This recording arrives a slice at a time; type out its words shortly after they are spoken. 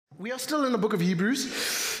We are still in the book of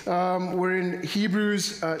Hebrews. We're in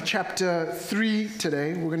Hebrews chapter 3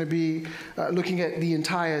 today. We're going to be looking at the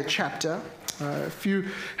entire chapter. If you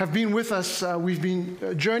have been with us, we've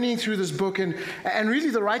been journeying through this book, and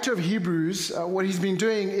really the writer of Hebrews, what he's been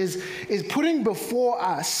doing is putting before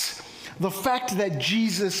us the fact that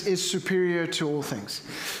Jesus is superior to all things,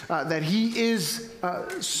 that he is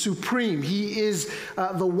supreme, he is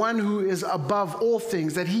the one who is above all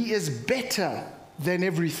things, that he is better than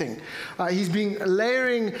everything. He's been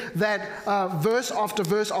layering that verse after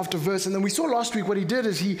verse after verse. And then we saw last week what he did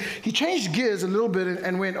is he changed gears a little bit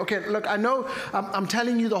and went, okay, look, I know I'm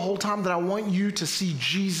telling you the whole time that I want you to see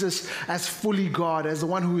Jesus as fully God, as the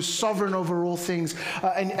one who is sovereign over all things.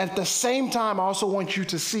 And at the same time, I also want you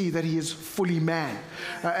to see that he is fully man.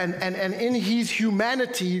 And in his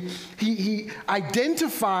humanity, he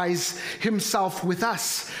identifies himself with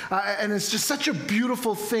us. And it's just such a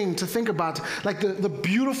beautiful thing to think about, like the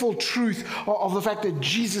beautiful truth of the fact that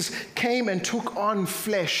Jesus came and took on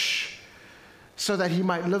flesh so that he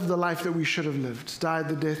might live the life that we should have lived, died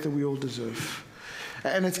the death that we all deserve.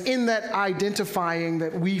 And it's in that identifying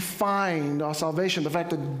that we find our salvation, the fact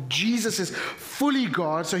that Jesus is fully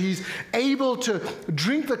God, so he's able to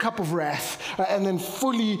drink the cup of wrath, and then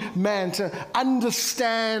fully man, to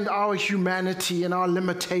understand our humanity and our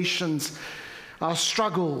limitations, our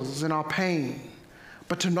struggles and our pain,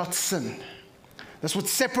 but to not sin. That's what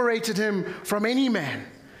separated him from any man.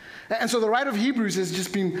 And so the writer of Hebrews has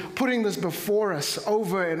just been putting this before us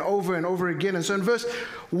over and over and over again. And so in verse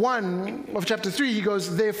 1 of chapter 3, he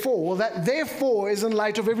goes, therefore. Well, that therefore is in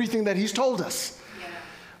light of everything that he's told us. Yeah.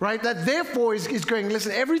 Right? That therefore is going,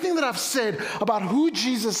 listen, everything that I've said about who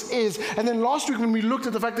Jesus is, and then last week when we looked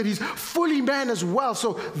at the fact that he's fully man as well.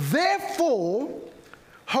 So therefore,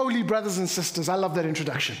 holy brothers and sisters, I love that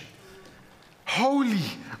introduction. Holy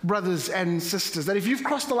brothers and sisters, that if you've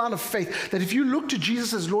crossed the line of faith, that if you look to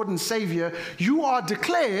Jesus as Lord and Savior, you are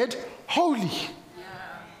declared holy. Yeah.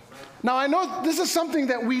 Now, I know this is something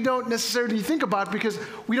that we don't necessarily think about because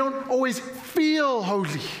we don't always feel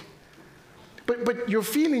holy. But your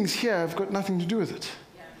feelings here have got nothing to do with it.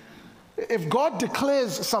 If God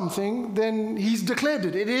declares something, then he's declared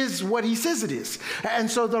it. It is what he says it is.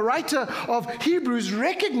 And so the writer of Hebrews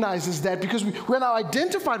recognizes that because we're now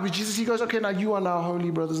identified with Jesus. He goes, okay, now you are now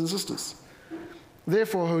holy brothers and sisters.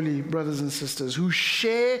 Therefore, holy brothers and sisters who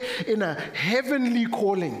share in a heavenly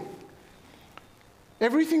calling.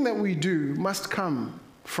 Everything that we do must come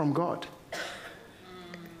from God.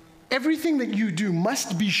 Everything that you do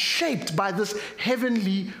must be shaped by this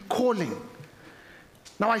heavenly calling.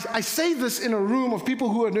 Now, I say this in a room of people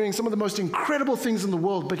who are doing some of the most incredible things in the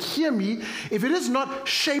world, but hear me, if it is not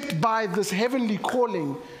shaped by this heavenly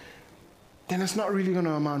calling, then it's not really going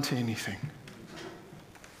to amount to anything.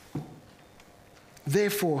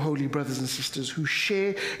 Therefore, holy brothers and sisters who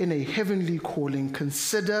share in a heavenly calling,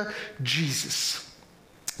 consider Jesus,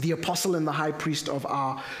 the apostle and the high priest of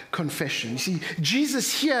our confession. You see,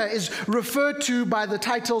 Jesus here is referred to by the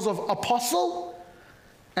titles of apostle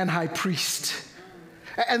and high priest.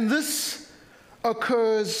 And this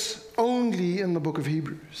occurs only in the book of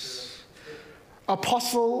Hebrews.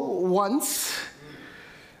 Apostle once,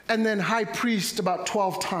 and then high priest about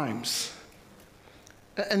 12 times.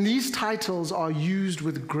 And these titles are used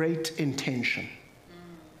with great intention.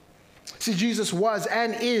 See, Jesus was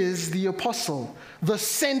and is the apostle, the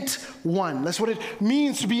sent one. That's what it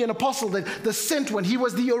means to be an apostle, the sent one. He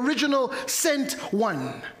was the original sent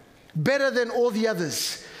one, better than all the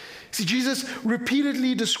others. See, Jesus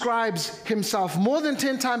repeatedly describes himself more than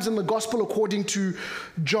 10 times in the gospel according to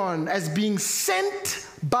John as being sent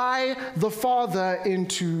by the Father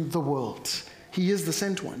into the world. He is the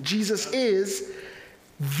sent one. Jesus is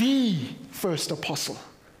the first apostle.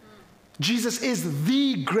 Jesus is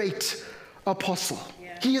the great apostle.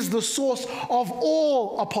 Yeah. He is the source of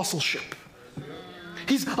all apostleship.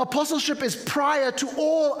 His apostleship is prior to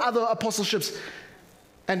all other apostleships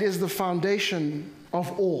and is the foundation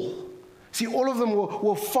of all. See, all of them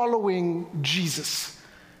were following Jesus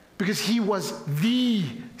because he was the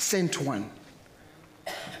sent one.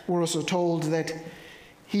 We're also told that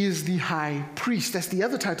he is the high priest. That's the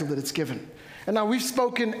other title that it's given. And now we've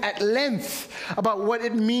spoken at length about what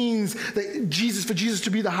it means that for Jesus to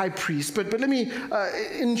be the high priest. But let me,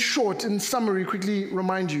 in short, in summary, quickly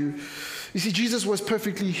remind you. You see, Jesus was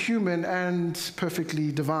perfectly human and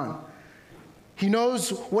perfectly divine. He knows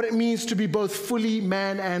what it means to be both fully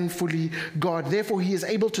man and fully God. Therefore, he is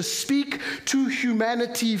able to speak to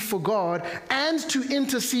humanity for God and to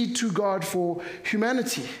intercede to God for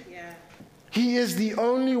humanity. Yeah. He is the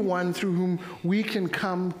only one through whom we can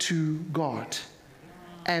come to God.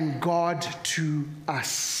 and God to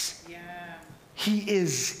us. Yeah. He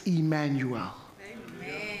is Emmanuel.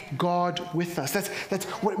 God with us. That's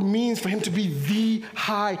what it means for him to be the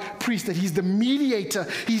high priest, that he's the mediator.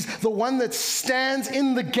 He's the one that stands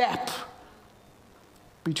in the gap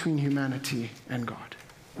between humanity and God.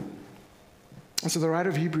 And so the writer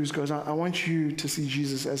of Hebrews goes, I want you to see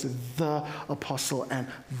Jesus as the apostle and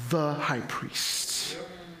the high priest.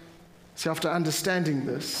 See, after understanding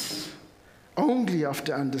this, only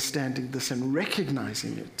after understanding this and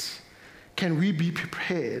recognizing it, can we be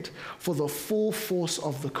prepared for the full force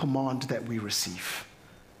of the command that we receive.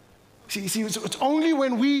 See, it's only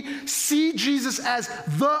when we see Jesus as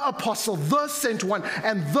the apostle, the sent one,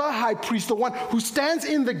 and the high priest, the one who stands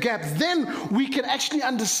in the gap, then we can actually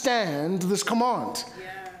understand this command,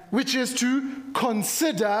 which is to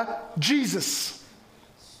consider Jesus.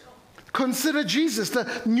 Consider Jesus.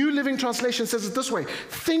 The New Living Translation says it this way: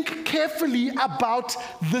 think carefully about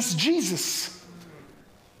this Jesus.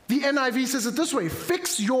 The NIV says it this way: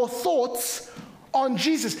 fix your thoughts on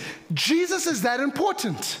Jesus. Jesus is that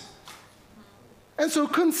important. And so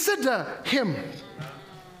consider him.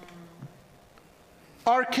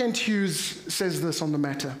 R. Kent Hughes says this on the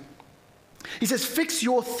matter. He says, fix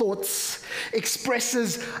your thoughts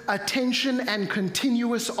expresses attention and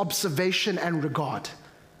continuous observation and regard.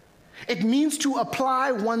 It means to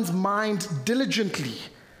apply one's mind diligently,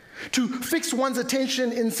 to fix one's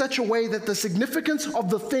attention in such a way that the significance of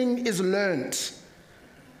the thing is learned.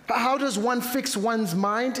 How does one fix one's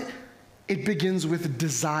mind? It begins with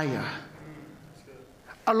desire.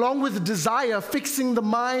 Along with desire, fixing the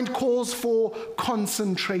mind calls for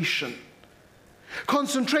concentration.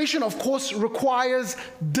 Concentration, of course, requires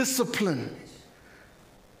discipline.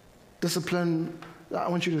 Discipline, I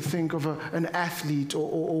want you to think of an athlete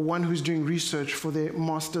or one who's doing research for their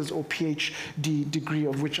master's or PhD degree,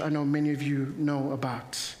 of which I know many of you know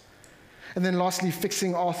about. And then lastly,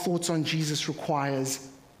 fixing our thoughts on Jesus requires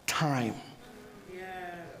time.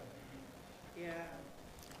 Yeah.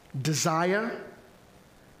 Desire,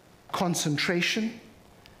 concentration,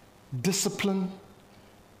 discipline,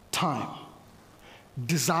 time.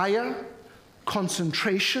 Desire,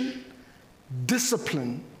 concentration,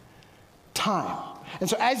 discipline, time. And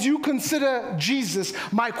so as you consider Jesus,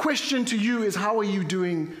 my question to you is, how are you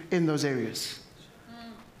doing in those areas?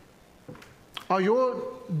 Are your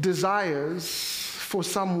desires for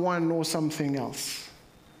someone or something else?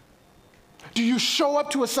 Do you show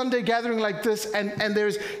up to a Sunday gathering like this and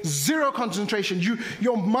there's zero concentration?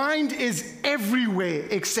 Your mind is everywhere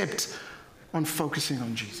except on focusing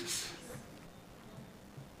on Jesus.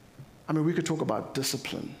 I mean, we could talk about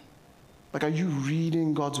discipline. Like, are you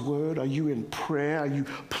reading God's word? Are you in prayer? Are you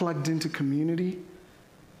plugged into community?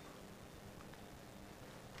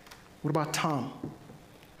 What about time?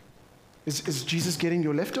 Is Jesus getting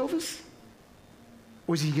your leftovers?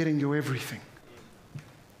 Or is he getting your everything?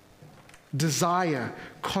 Desire,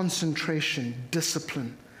 concentration,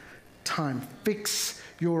 discipline, time. Fix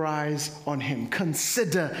your eyes on him.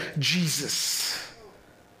 Consider Jesus.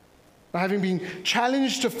 Having been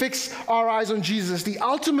challenged to fix our eyes on Jesus, the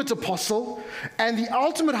ultimate apostle and the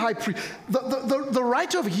ultimate high priest, the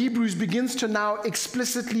writer of Hebrews begins to now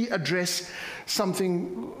explicitly address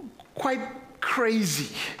something quite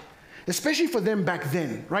crazy, especially for them back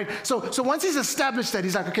then, right? So once he's established that,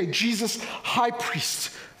 he's like, okay, Jesus, high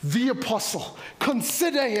priest, the apostle,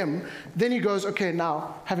 consider him. Then he goes, okay,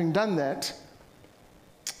 now, having done that,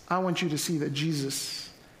 I want you to see that Jesus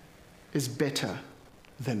is better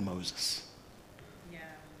than Moses. Yeah.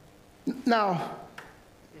 Now,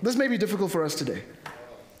 this may be difficult for us today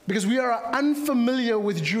because we are unfamiliar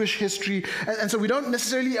with Jewish history, and so we don't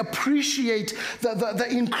necessarily appreciate the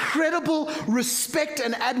incredible respect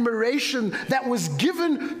and admiration that was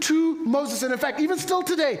given to Moses, and in fact, even still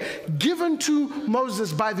today, given to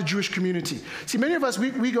Moses by the Jewish community. See, many of us,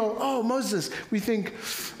 we go, oh, Moses. We think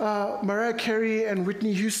Mariah Carey and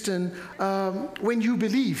Whitney Houston, When You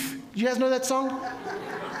Believe. Do you guys know that song?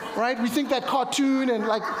 Right? We think that cartoon and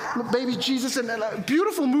like baby Jesus and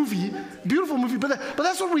beautiful movie, but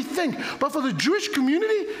that's what we think. But for the Jewish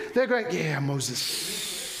community, they're going, yeah,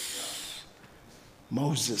 Moses.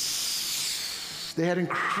 They had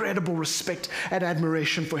incredible respect and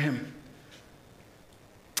admiration for him.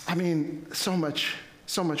 I mean, so much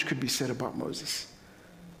could be said about Moses.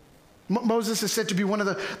 Moses is said to be one of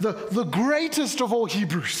the greatest of all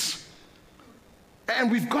Hebrews. And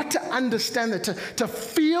we've got to understand that to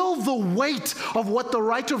feel the weight of what the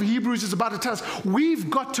writer of Hebrews is about to tell us, we've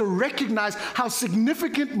got to recognize how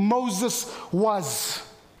significant Moses was.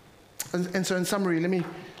 And so in summary, let me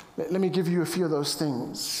Let me give you a few of those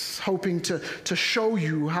things, hoping to show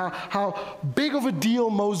you how big of a deal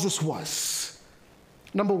Moses was.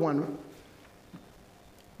 Number one,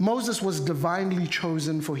 Moses was divinely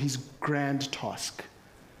chosen for his grand task.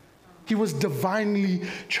 He was divinely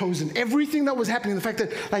chosen. Everything that was happening, the fact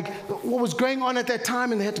that what was going on at that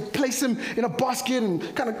time, and they had to place him in a basket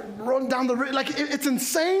and kind of run down the river. It's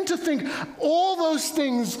insane to think all those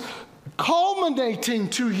things culminating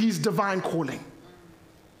to his divine calling.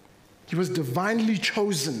 He was divinely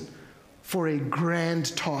chosen for a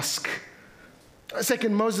grand task.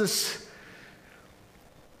 Second, Moses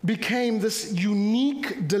became this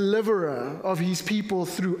unique deliverer of his people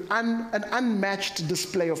through an unmatched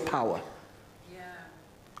display of power.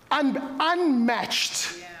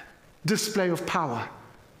 Unmatched display of power.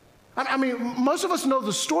 I mean, most of us know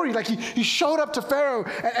the story. He showed up to Pharaoh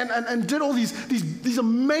and did all these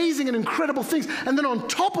amazing and incredible things. And then on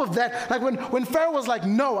top of that, when Pharaoh was like,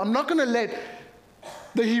 no, I'm not going to let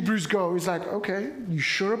the Hebrews go. He's like, okay, you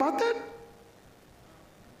sure about that?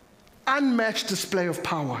 Unmatched display of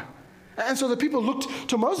power. And so the people looked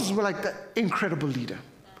to Moses and were like, the incredible leader.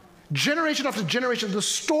 Generation after generation, the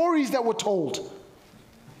stories that were told.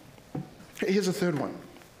 Here's a third one.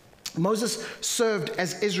 Moses served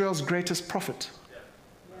as Israel's greatest prophet.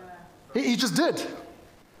 He just did.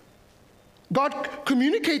 God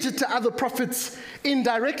communicated to other prophets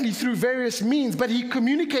indirectly through various means, but he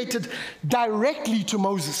communicated directly to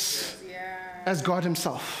Moses as God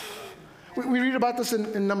himself. We read about this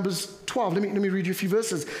in Numbers 12. Let me read you a few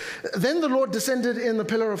verses. Then the Lord descended in the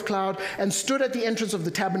pillar of cloud and stood at the entrance of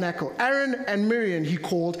the tabernacle. Aaron and Miriam he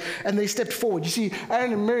called, and they stepped forward. You see,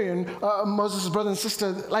 Aaron and Miriam, Moses' brother and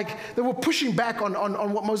sister, they were pushing back on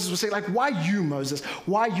what Moses was saying. Why you, Moses?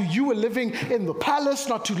 Why you? You were living in the palace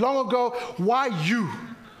not too long ago. Why you?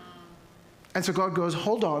 And so God goes,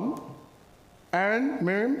 hold on. Aaron,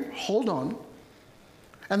 Miriam, hold on.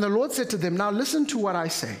 And the Lord said to them, now listen to what I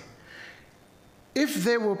say. If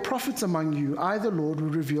there were prophets among you, I, the Lord,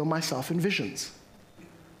 would reveal myself in visions.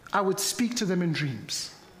 I would speak to them in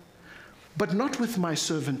dreams, but not with my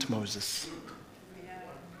servant Moses.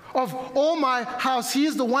 Of all my house, he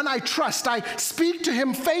is the one I trust. I speak to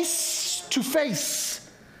him face to face,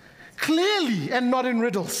 clearly and not in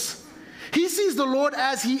riddles. He sees the Lord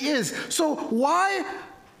as he is. So why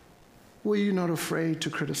were you not afraid to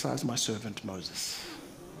criticize my servant Moses?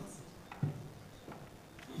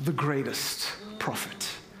 The greatest prophet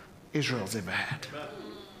Israel's ever had.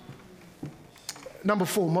 Number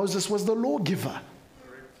 4, Moses was the lawgiver.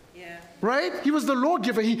 Right? He was the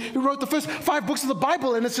lawgiver. He wrote the first 5 books of the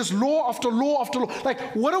Bible, and it's just law after law after law.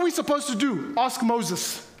 What are we supposed to do? Ask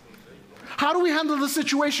Moses. How do we handle this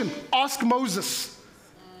situation? Ask Moses.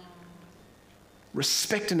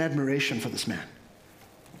 Respect and admiration for this man.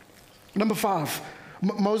 Number 5,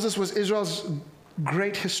 Moses was Israel's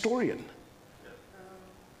great historian.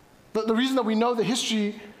 The reason that we know the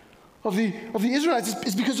history of the Israelites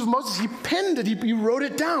is because of Moses. He penned it. He wrote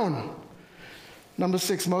it down. Number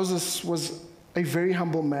 6, Moses was a very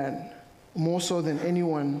humble man, more so than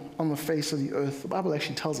anyone on the face of the earth. The Bible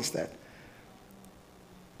actually tells us that.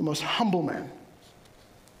 The most humble man.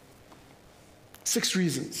 6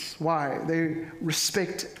 reasons why they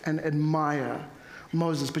respect and admire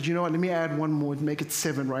Moses. But you know what? Let me add one more to make it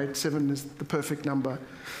 7, right? 7 is the perfect number.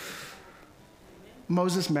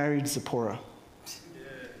 Moses married Zipporah.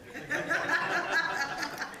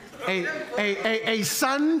 A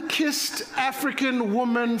sun-kissed African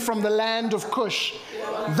woman from the land of Cush.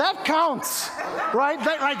 That counts, right?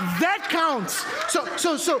 That counts.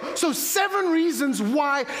 So 7 reasons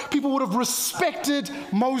why people would have respected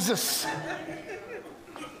Moses.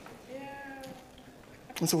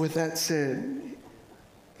 And so with that said,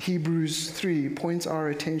 Hebrews 3 points our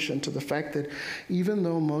attention to the fact that even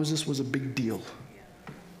though Moses was a big deal,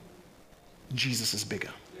 Jesus is bigger.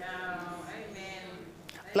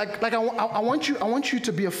 I want you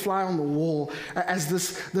to be a fly on the wall as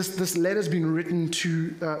this letter's been written to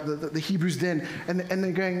the Hebrews then, and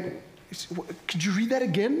they're going, could you read that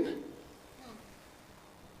again?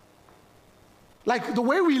 The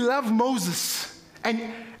way we love Moses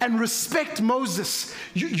and respect Moses,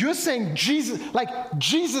 you're saying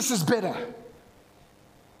Jesus is better.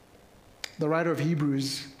 The writer of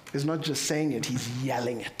Hebrews is not just saying it, he's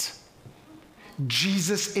yelling it.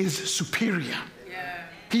 Jesus is superior.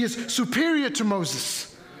 He is superior to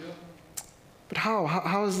Moses. But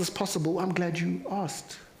how is this possible? I'm glad you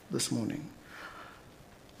asked this morning.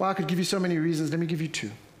 Well, I could give you so many reasons. Let me give you 2.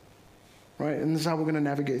 Right? And this is how we're going to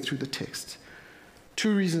navigate through the text.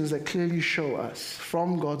 2 reasons that clearly show us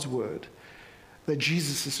from God's word that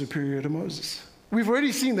Jesus is superior to Moses. We've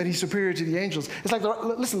already seen that he's superior to the angels. It's like,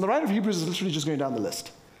 listen, the writer of Hebrews is literally just going down the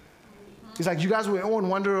list. He's like, you guys were in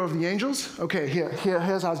wonder of the angels? Okay,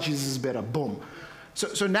 here's how Jesus is better. Boom.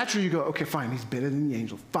 So naturally you go, okay, fine, he's better than the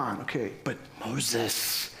angel. Fine, okay. But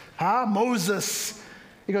Moses. Moses.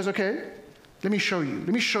 He goes, okay, let me show you. Let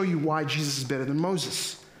me show you why Jesus is better than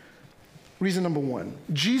Moses. Reason number one,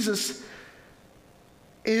 Jesus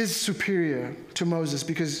is superior to Moses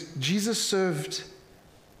because Jesus served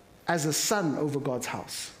as a son over God's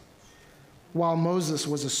house, while Moses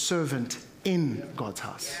was a servant in God's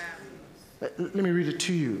house. Let me read it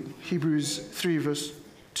to you. Hebrews 3 verse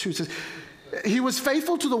 2 says, he was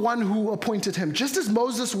faithful to the one who appointed him, just as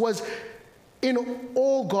Moses was in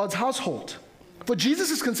all God's household. For Jesus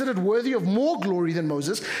is considered worthy of more glory than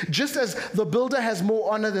Moses, just as the builder has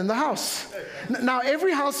more honor than the house. Now,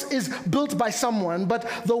 every house is built by someone, but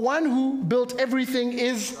the one who built everything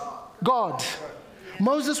is God.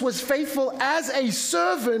 Moses was faithful as a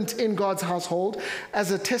servant in God's household, as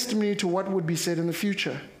a testimony to what would be said in the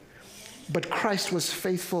future. But Christ was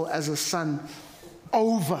faithful as a son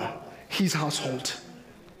over his household.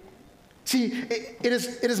 See, it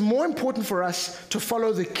is more important for us to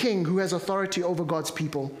follow the king who has authority over God's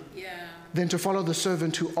people than to follow the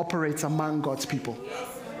servant who operates among God's people.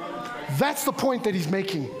 That's the point that he's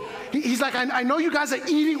making. He's like, I know you guys are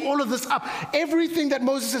eating all of this up. Everything that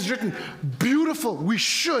Moses has written, beautiful, we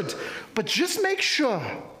should. But just make sure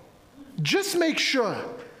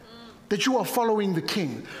that you are following the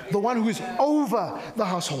king, the one who is over the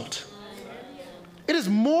household. It is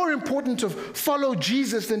more important to follow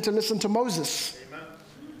Jesus than to listen to Moses.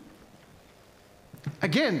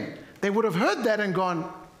 Again, they would have heard that and gone,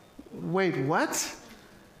 wait, what?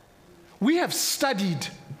 We have studied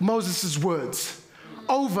Moses' words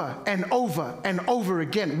over and over and over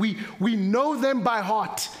again. We know them by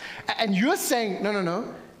heart. And you're saying,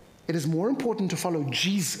 no. It is more important to follow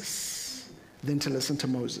Jesus than to listen to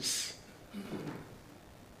Moses.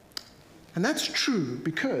 And that's true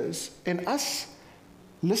because in us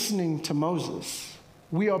listening to Moses,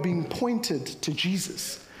 we are being pointed to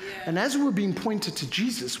Jesus. Yeah. And as we're being pointed to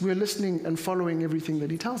Jesus, we're listening and following everything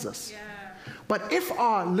that he tells us. Yeah. But if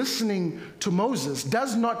our listening to Moses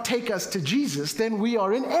does not take us to Jesus, then we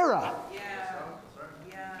are in error.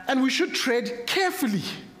 Yeah. And we should tread carefully.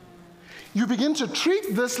 You begin to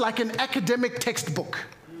treat this like an academic textbook.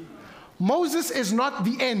 Moses is not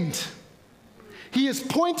the end. He is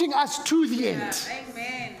pointing us to the end.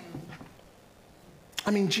 Amen. I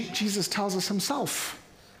mean, Jesus tells us himself.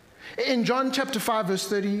 In John chapter 5, verse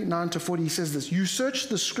 39 to 40, he says this, you search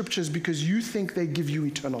the scriptures because you think they give you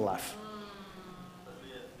eternal life.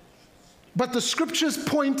 But the scriptures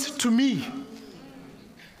point to me.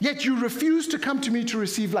 Yet you refuse to come to me to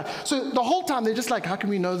receive life. So the whole time they're just like, how can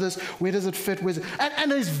we know this? Where does it fit?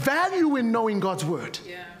 And there's value in knowing God's word.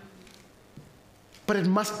 Yeah. But it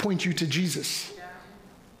must point you to Jesus.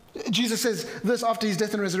 Jesus says this after his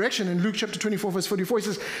death and resurrection in Luke chapter 24, verse 44. He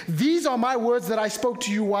says, these are my words that I spoke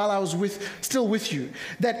to you while I was still with you,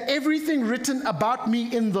 that everything written about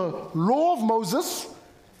me in the law of Moses,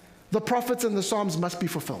 the prophets and the Psalms must be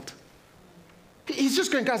fulfilled. He's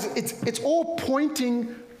just going, guys, it's all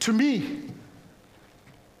pointing to me.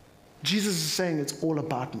 Jesus is saying it's all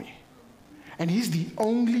about me. And he's the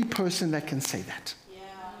only person that can say that.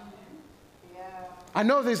 I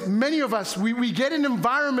know there's many of us, we get in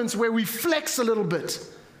environments where we flex a little bit.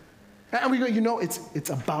 And we go, it's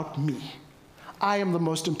about me. I am the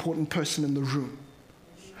most important person in the room.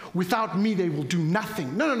 Without me, they will do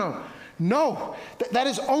nothing. No. That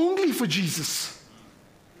is only for Jesus.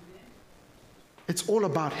 It's all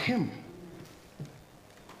about him.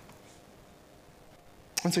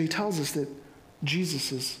 And so he tells us that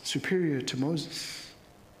Jesus is superior to Moses.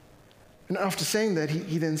 And after saying that,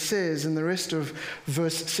 he then says in the rest of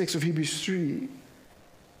verse 6 of Hebrews 3,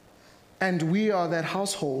 and we are that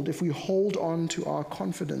household if we hold on to our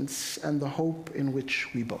confidence and the hope in which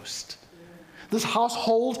we boast. This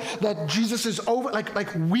household that Jesus is over,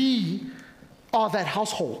 like we are that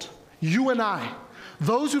household. You and I,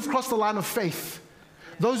 those who've crossed the line of faith,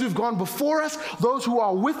 those who've gone before us, those who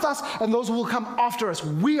are with us, and those who will come after us.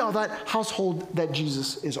 We are that household that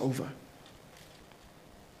Jesus is over.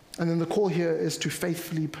 And then the call here is to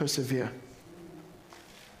faithfully persevere.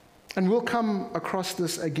 And we'll come across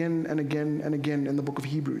this again and again and again in the book of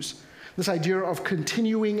Hebrews. This idea of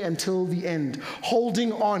continuing until the end,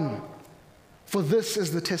 holding on, for this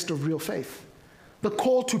is the test of real faith. The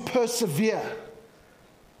call to persevere.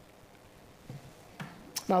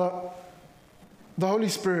 Now, the Holy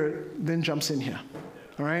Spirit then jumps in here,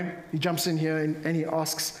 all right? He jumps in here and he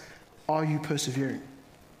asks, are you persevering?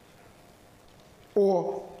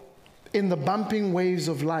 Or in the bumping waves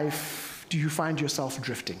of life do you find yourself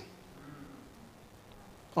drifting?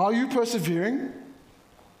 Are you persevering,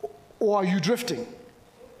 or are you drifting?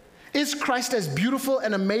 Is Christ as beautiful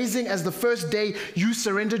and amazing as the first day you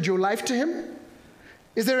surrendered your life to him?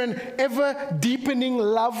 Is there an ever-deepening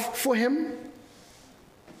love for him?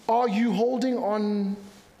 Are you holding on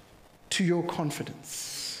to your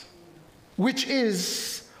confidence, which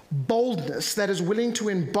is boldness that is willing to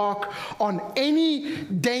embark on any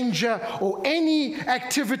danger or any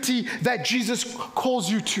activity that Jesus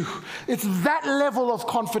calls you to? It's that level of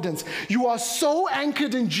confidence. You are so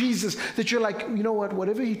anchored in Jesus that you're like, you know what,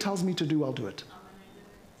 whatever he tells me to do, I'll do it.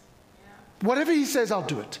 Whatever he says, I'll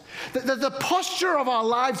do it. The posture of our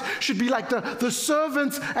lives should be like the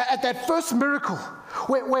servants at that first miracle,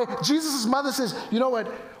 where Jesus' mother says, you know what,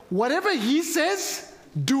 whatever he says,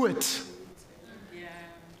 do it.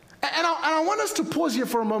 And I want us to pause here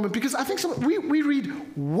for a moment, because I think we read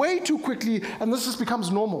way too quickly, and this just becomes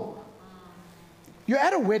normal. You're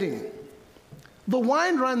at a wedding. The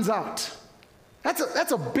wine runs out.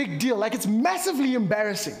 That's a big deal. Like, it's massively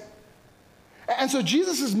embarrassing. And so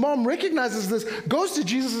Jesus' mom recognizes this, goes to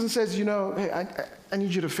Jesus and says, you know, hey, I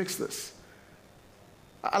need you to fix this.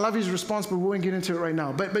 I love his response, but we won't get into it right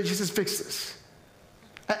now. But she says, fix this.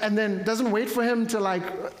 And then doesn't wait for him to, like,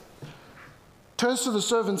 turns to the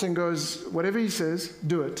servants and goes, whatever he says,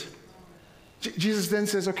 do it. Jesus then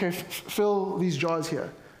says, okay, fill these jars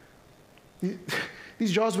here.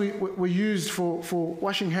 These jars were used for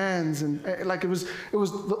washing hands, and like it was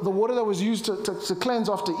the water that was used to cleanse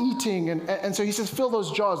after eating, and so he says, fill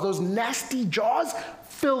those jars, those nasty jars,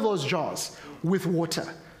 fill those jars with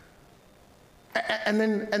water, and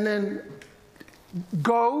then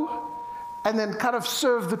go, and then kind of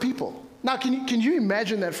serve the people. Now, can you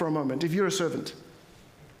imagine that for a moment if you're a servant?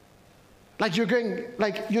 Like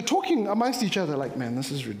you're talking amongst each other, like, man, this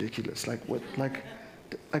is ridiculous. Like what? Like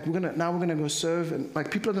we're gonna go serve, and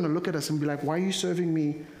like people are gonna look at us and be like, why are you serving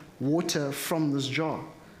me water from this jar?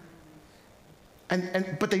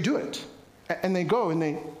 But they do it, and they go and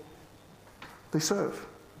they serve.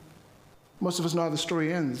 Most of us know how the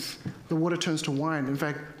story ends. The water turns to wine. In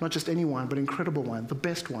fact, not just any wine, but incredible wine, the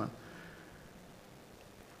best wine.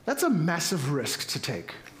 That's a massive risk to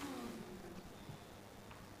take.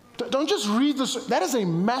 Don't just read this. That is a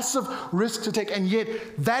massive risk to take, and yet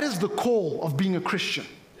that is the call of being a Christian.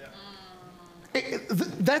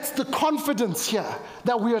 That's the confidence here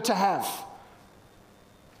that we are to have.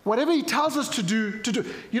 Whatever he tells us to do.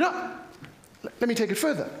 You know, let me take it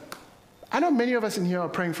further. I know many of us in here are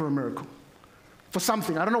praying for a miracle. For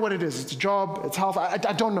something. I don't know what it is. It's a job, it's health. I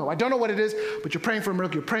don't know. I don't know what it is, but you're praying for a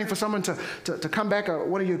miracle. You're praying for someone to come back.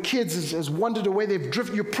 One of your kids has wandered away. They've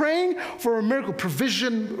drifted. You're praying for a miracle,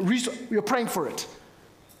 provision, resource. You're praying for it.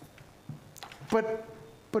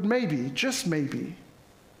 But maybe, just maybe,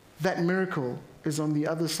 that miracle is on the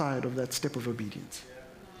other side of that step of obedience.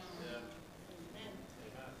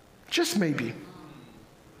 Just maybe.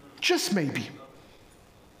 Just maybe.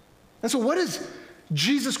 And so what is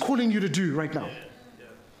Jesus calling you to do right now?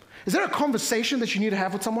 Is there a conversation that you need to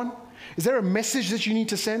have with someone? Is there a message that you need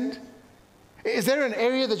to send? Is there an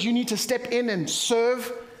area that you need to step in and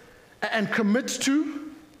serve and commit to?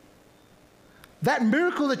 That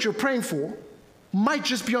miracle that you're praying for might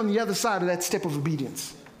just be on the other side of that step of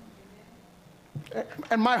obedience.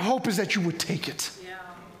 And my hope is that you would take it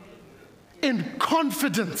in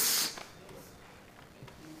confidence.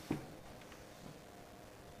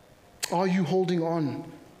 Are you holding on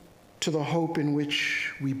to the hope in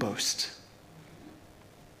which we boast?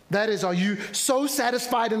 That is, are you so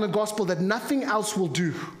satisfied in the gospel that nothing else will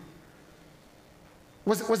do?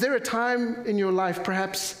 Was there a time in your life,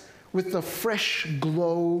 perhaps with the fresh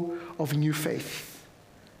glow of new faith,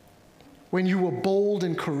 when you were bold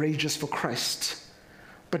and courageous for Christ,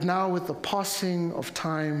 but now with the passing of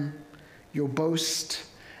time, your boast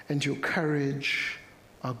and your courage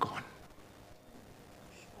are gone?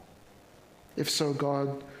 If so,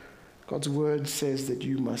 God's word says that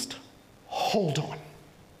you must hold on.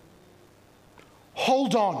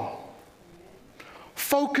 Hold on.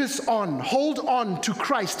 Focus on. Hold on to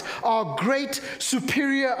Christ, our great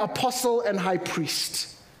superior apostle and high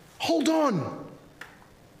priest. Hold on.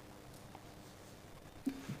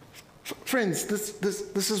 Friends,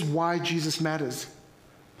 this is why Jesus matters.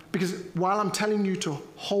 Because while I'm telling you to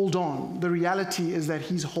hold on, the reality is that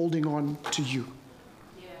he's holding on to you.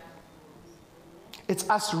 It's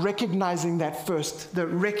us recognizing that first,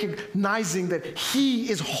 recognizing that he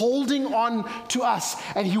is holding on to us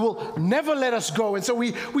and he will never let us go. And so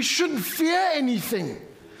we shouldn't fear anything.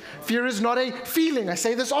 Fear is not a feeling. I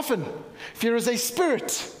say this often. Fear is a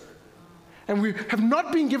spirit. And we have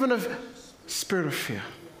not been given a spirit of fear,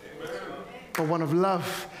 but one of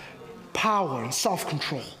love, power, and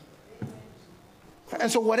self-control.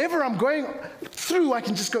 And so whatever I'm going through, I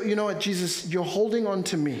can just go, you know what, Jesus, you're holding on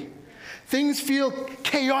to me. Things feel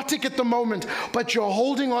chaotic at the moment, but you're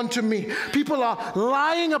holding on to me. People are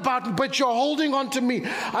lying about me, but you're holding on to me.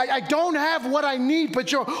 I don't have what I need,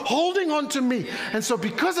 but you're holding on to me. And so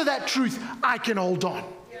because of that truth, I can hold on.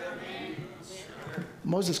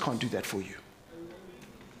 Moses can't do that for you,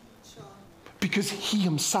 because he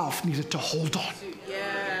himself needed to hold on.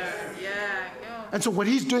 And so what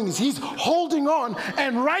he's doing is he's holding on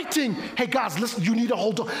and writing, hey guys, listen, you need to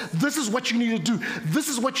hold on. This is what you need to do. This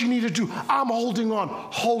is what you need to do. I'm holding on.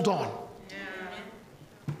 Hold on.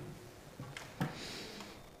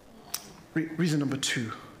 Reason number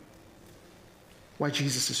 2, why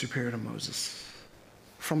Jesus is superior to Moses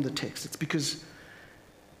from the text. It's because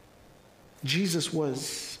Jesus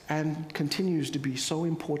was and continues to be so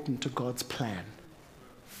important to God's plan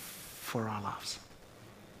for our lives,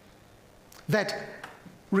 that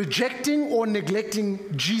rejecting or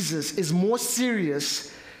neglecting Jesus is more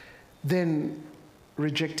serious than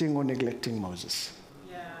rejecting or neglecting Moses.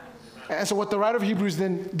 And so what the writer of Hebrews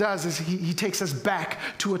then does is he takes us back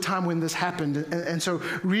to a time when this happened. And so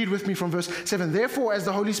read with me from verse 7. Therefore, as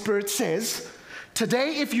the Holy Spirit says,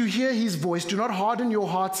 today if you hear his voice, do not harden your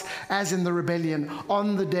hearts as in the rebellion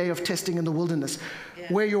on the day of testing in the wilderness,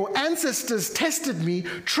 where your ancestors tested me,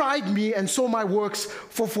 tried me, and saw my works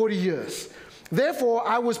for 40 years. Therefore,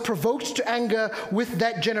 I was provoked to anger with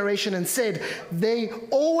that generation and said, they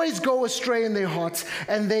always go astray in their hearts,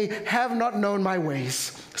 and they have not known my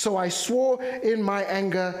ways. So I swore in my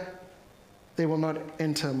anger, they will not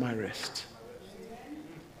enter my rest.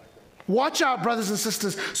 Watch out, brothers and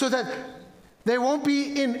sisters, so that there won't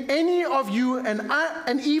be in any of you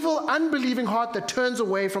an evil, unbelieving heart that turns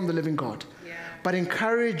away from the living God. But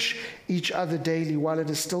encourage each other daily while it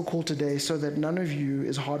is still called today, so that none of you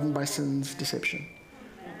is hardened by sin's deception.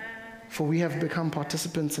 For we have become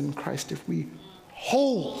participants in Christ if we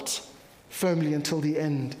hold firmly until the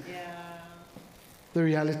end the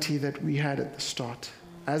reality that we had at the start.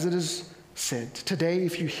 As it is said, today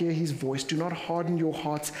if you hear his voice, do not harden your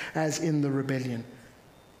hearts as in the rebellion.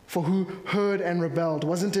 For who heard and rebelled?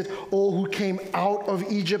 Wasn't it all who came out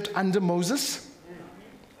of Egypt under Moses?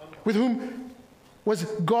 With whom was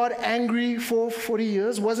God angry for 40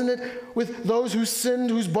 years? Wasn't it with those who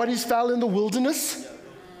sinned, whose bodies fell in the wilderness?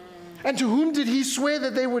 And to whom did he swear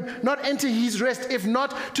that they would not enter his rest, if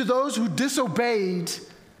not to those who disobeyed?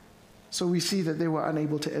 So we see that they were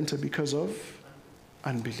unable to enter because of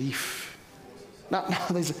unbelief. Now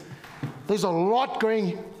there's a lot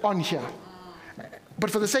going on here.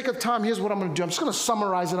 But for the sake of time, here's what I'm going to do. I'm just going to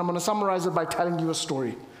summarize it. I'm going to summarize it by telling you a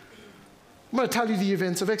story. I'm going to tell you the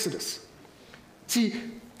events of Exodus. See,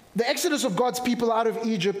 the exodus of God's people out of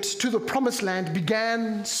Egypt to the promised land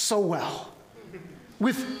began so well,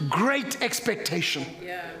 with great expectation.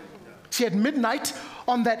 See, at midnight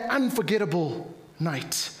on that unforgettable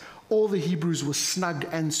night, all the Hebrews were snug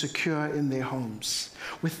and secure in their homes,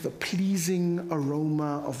 with the pleasing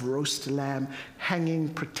aroma of roast lamb hanging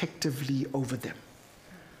protectively over them.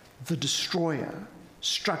 The destroyer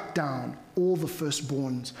struck down all the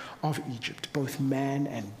firstborns of Egypt, both man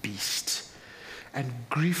and beast. And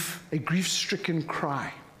a grief-stricken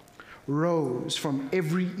cry rose from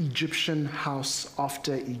every Egyptian house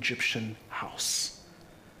after Egyptian house.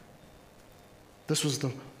 This was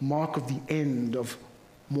the mark of the end of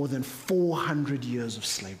more than 400 years of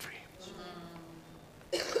slavery.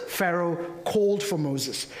 Pharaoh called for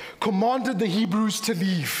Moses, commanded the Hebrews to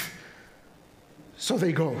leave. So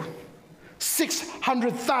they go.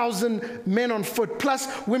 600,000 men on foot,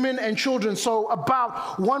 plus women and children, so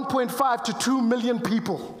about 1.5 to 2 million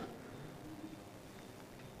people.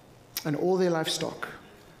 And all their livestock.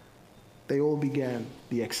 They all began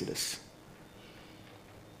the Exodus.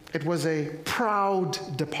 It was a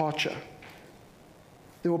proud departure.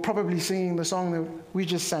 They were probably singing the song that we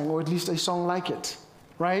just sang, or at least a song like it,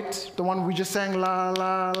 right? The one we just sang, la,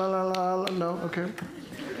 la, la, la, la, la. No, okay.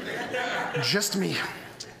 Just me.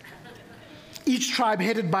 Each tribe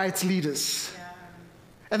headed by its leaders.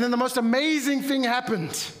 And then the most amazing thing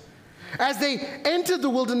happened. As they entered the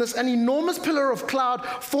wilderness, an enormous pillar of cloud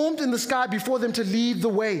formed in the sky before them to lead the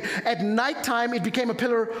way. At nighttime, it became a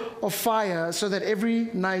pillar of fire, so that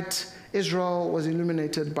every night Israel was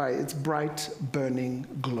illuminated by its bright, burning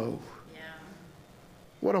glow.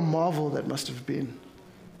 What a marvel that must have been.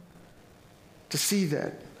 To see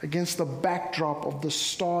that against the backdrop of the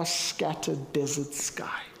star-scattered desert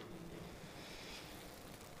sky.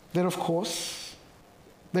 Then, of course,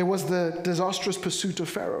 there was the disastrous pursuit of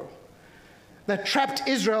Pharaoh. that trapped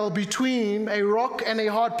Israel between a rock and a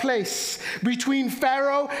hard place, between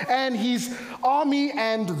Pharaoh and his army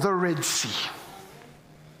and the Red Sea.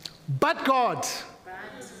 But God,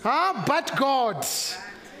 but God,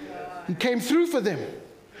 He came through for them.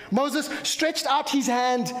 Moses stretched out his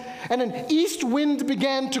hand, and an east wind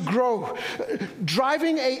began to grow,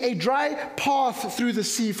 driving a dry path through the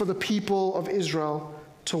sea for the people of Israel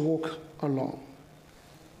to walk along.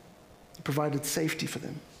 It provided safety for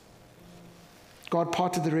them. God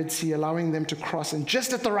parted the Red Sea, allowing them to cross, and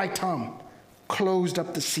just at the right time, closed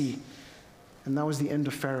up the sea. And that was the end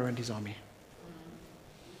of Pharaoh and his army.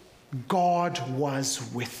 God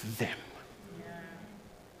was with them.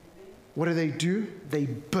 What do? They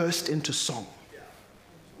burst into song.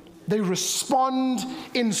 They respond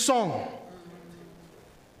in song.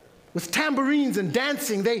 With tambourines and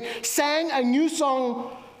dancing, they sang a new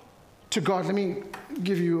song to God. Let me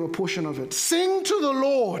give you a portion of it. Sing to the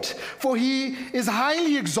Lord, for He is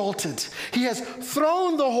highly exalted. He has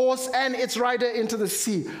thrown the horse and its rider into the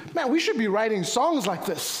sea. Man, we should be writing songs like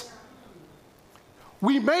this.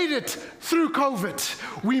 We made it through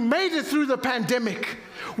COVID. We made it through the pandemic.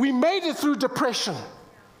 We made it through depression.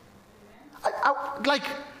 Like,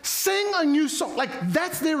 sing a new song. Like,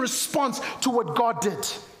 that's their response to what God did.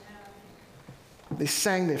 They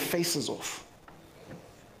sang their faces off.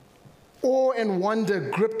 Awe and wonder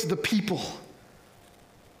gripped the people.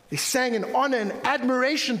 They sang in honor and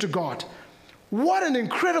admiration to God. What an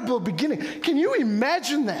incredible beginning. Can you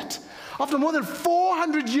imagine that? After more than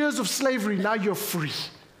 400 years of slavery, now you're free.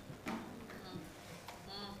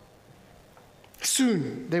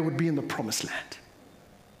 Soon they would be in the promised land.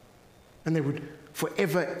 And they would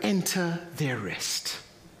forever enter their rest.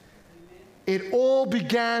 It all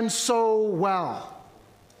began so well.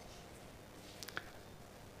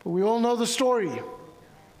 But we all know the story.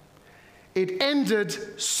 It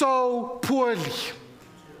ended so poorly.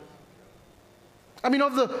 I mean,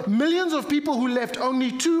 of the millions of people who left,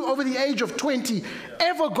 only 2 over the age of 20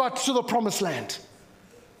 ever got to the promised land.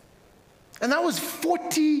 And that was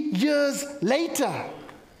 40 years later.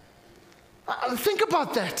 Think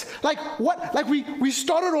about that. We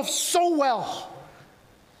started off so well.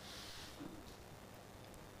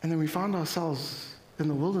 And then we found ourselves in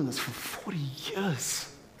the wilderness for 40 years.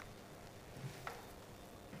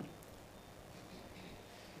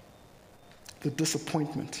 The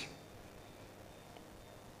disappointment.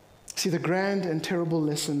 See, the grand and terrible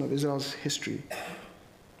lesson of Israel's history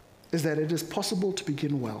is that it is possible to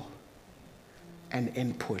begin well and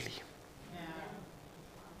end poorly.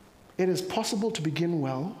 It is possible to begin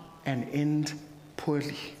well and end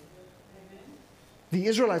poorly. The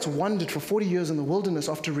Israelites wandered for 40 years in the wilderness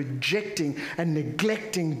after rejecting and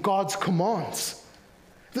neglecting God's commands.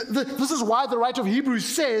 This is why the writer of Hebrews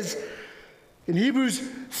says, in Hebrews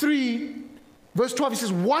 3, verse 12, he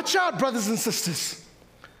says, "Watch out, brothers and sisters,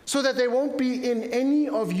 so that there won't be in any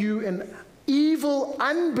of you an evil,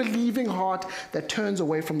 unbelieving heart that turns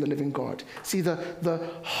away from the living God." See, the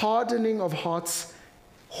hardening of hearts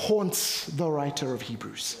haunts the writer of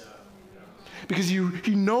Hebrews. Because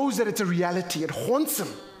he knows that it's a reality. It haunts him.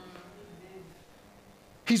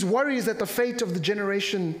 His worry is that the fate of the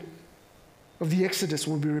generation of the Exodus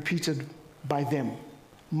will be repeated by them.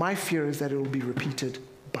 My fear is that it will be repeated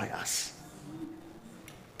by us.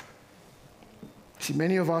 See,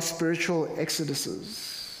 many of our spiritual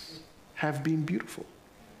exoduses have been beautiful.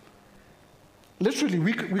 Literally,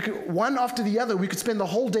 we could, one after the other, we could spend the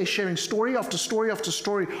whole day sharing story after story after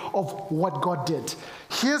story of what God did.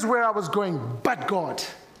 Here's where I was going, but God.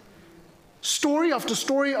 Story after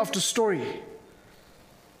story after story.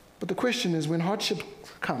 But the question is, when hardships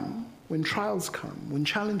come, when trials come, when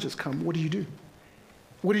challenges come, what do you do?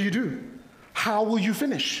 What do you do? How will you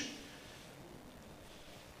finish?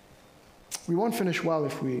 We won't finish well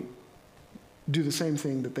if we do the same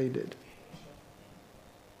thing that they did.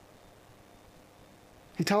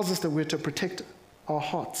 He tells us that we're to protect our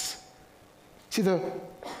hearts. See, the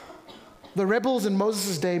rebels in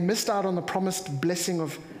Moses' day missed out on the promised blessing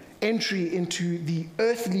of entry into the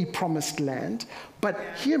earthly promised land. But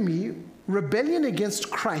hear me, rebellion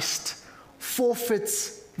against Christ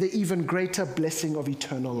forfeits the even greater blessing of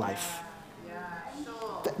eternal life.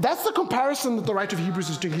 That's the comparison that the writer of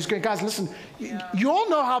Hebrews is doing. He's going, guys, listen, you all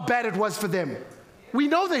know how bad it was for them. We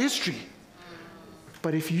know the history.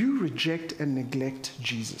 But if you reject and neglect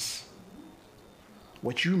Jesus,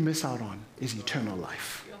 what you miss out on is eternal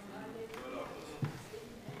life.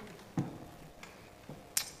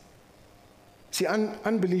 See,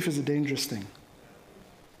 unbelief is a dangerous thing.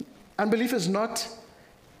 Unbelief is not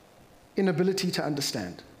inability to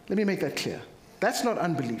understand. Let me make that clear. That's not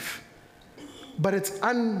unbelief. But it's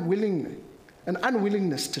unwillingness an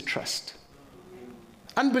unwillingness to trust.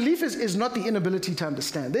 Unbelief is not the inability to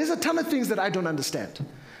understand. There's a ton of things that I don't understand.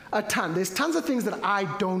 A ton. There's tons of things that I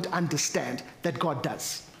don't understand that God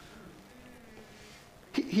does.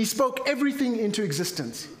 He spoke everything into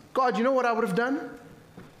existence. God, you know what I would have done?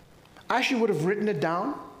 I actually would have written it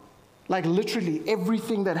down, like literally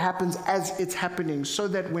everything that happens as it's happening, so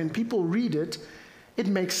that when people read it, it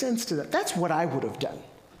makes sense to them. That's what I would have done.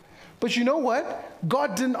 But you know what?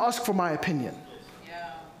 God didn't ask for my opinion.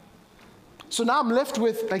 Yeah. So now I'm left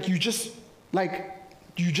with, you just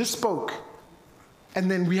spoke. And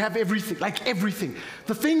then we have everything, everything.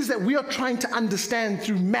 The things that we are trying to understand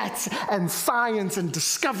through maths and science and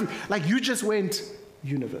discovery, you just went,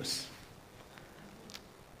 universe.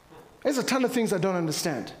 There's a ton of things I don't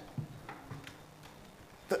understand.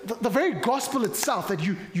 The very gospel itself, that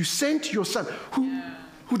you sent your son,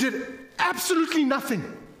 who did absolutely nothing.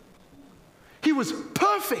 He was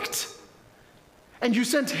perfect. And you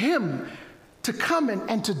sent him to come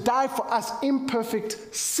and to die for us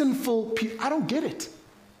imperfect, sinful people. I don't get it.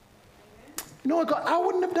 You know what, God? I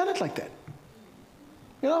wouldn't have done it like that.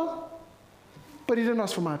 But he didn't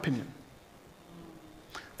ask for my opinion.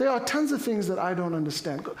 There are tons of things that I don't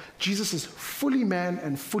understand. Jesus is fully man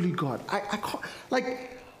and fully God. I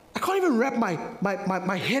can't even wrap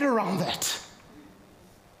my head around that.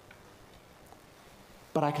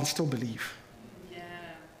 But I can still believe.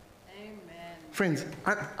 Friends,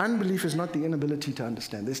 unbelief is not the inability to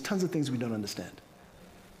understand. There's tons of things we don't understand.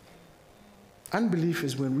 Unbelief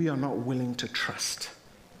is when we are not willing to trust.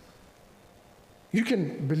 You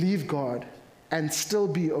can believe God and still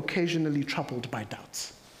be occasionally troubled by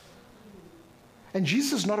doubts. And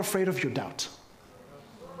Jesus is not afraid of your doubt.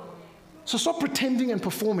 So stop pretending and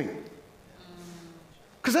performing.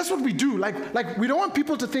 Because that's what we do. We don't want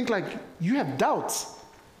people to think you have doubts.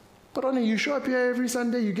 But only you show up here every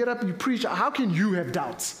Sunday, you get up, you preach. How can you have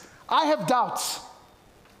doubts? I have doubts.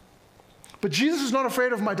 But Jesus is not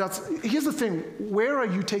afraid of my doubts. Here's the thing. Where are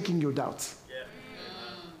you taking your doubts? Yeah.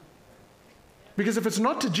 Because if it's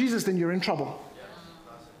not to Jesus, then you're in trouble.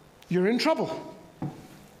 You're in trouble.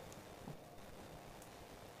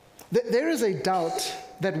 There is a doubt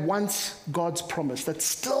that wants God's promise, that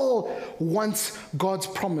still wants God's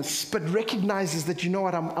promise, but recognizes that, you know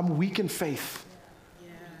what, I'm weak in faith.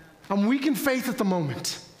 I'm weak in faith at the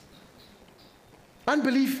moment.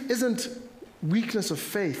 Unbelief isn't weakness of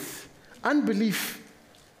faith. Unbelief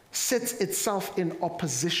sets itself in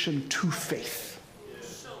opposition to faith.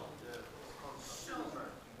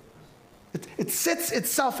 It sets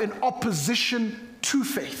itself in opposition to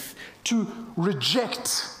faith, to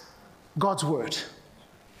reject God's word.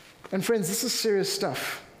 And friends, this is serious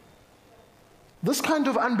stuff. This kind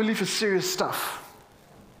of unbelief is serious stuff.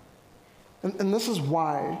 And this is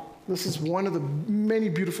why. This is one of the many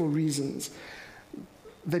beautiful reasons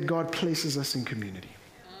that God places us in community.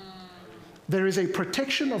 There is a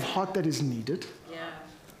protection of heart that is needed,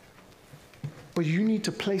 but you need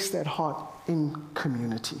to place that heart in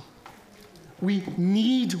community. We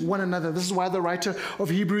need one another. This is why the writer of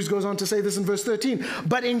Hebrews goes on to say this in verse 13.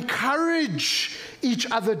 But encourage each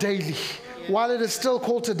other daily, while it is still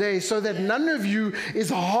called today, so that none of you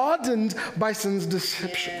is hardened by sin's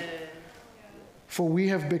deception. For we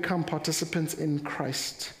have become participants in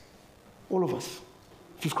Christ. All of us.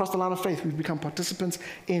 If you've crossed the line of faith, we've become participants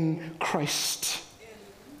in Christ.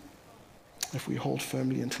 If we hold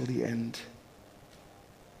firmly until the end.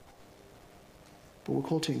 But we're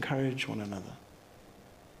called to encourage one another.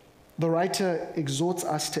 The writer exhorts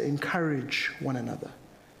us to encourage one another.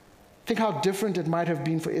 Think how different it might have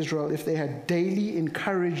been for Israel if they had daily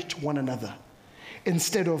encouraged one another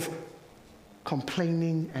instead of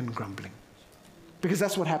complaining and grumbling. Because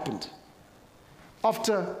that's what happened.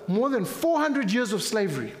 After more than 400 years of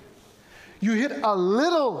slavery, you hit a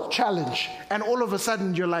little challenge, and all of a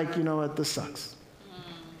sudden you're like, you know what, this sucks.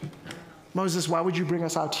 Moses, why would you bring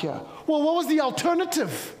us out here? Well, what was the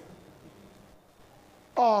alternative?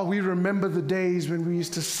 Oh, we remember the days when we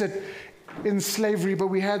used to sit in slavery, but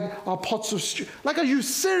we had our pots of stew. Are you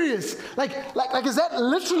serious? Is that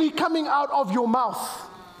literally coming out of your mouth?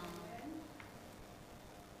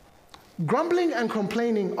 Grumbling and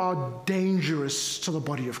complaining are dangerous to the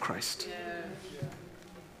body of Christ.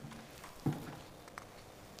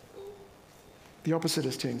 The opposite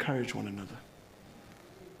is to encourage one another.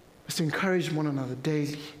 It's to encourage one another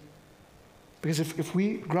daily. Because if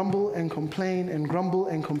we grumble and complain and grumble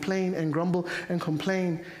and complain and grumble and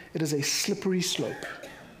complain, it is a slippery slope.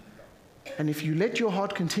 And if you let your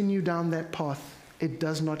heart continue down that path, it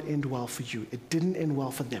does not end well for you. It didn't end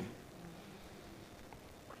well for them.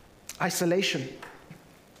 Isolation,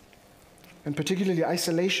 and particularly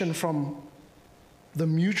isolation from the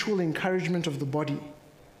mutual encouragement of the body.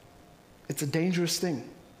 It's a dangerous thing.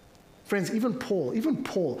 Friends, even Paul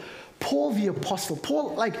the apostle,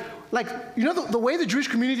 Paul, the way the Jewish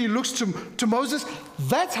community looks to Moses,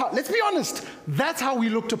 that's how, let's be honest, that's how we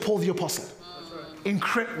look to Paul the apostle.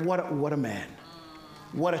 What a man.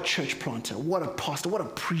 What a church planter. What a pastor. What a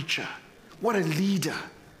preacher. What a leader.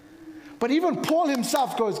 But even Paul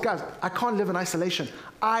himself goes, guys, I can't live in isolation.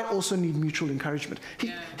 I also need mutual encouragement.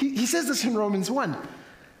 He says this in Romans 1.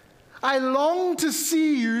 I long to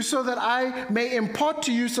see you so that I may impart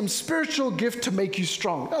to you some spiritual gift to make you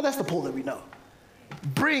strong. Oh, that's the Paul that we know.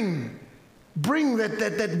 Bring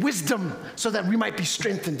that wisdom so that we might be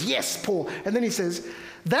strengthened. Yes, Paul. And then he says,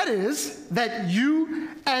 that is, that you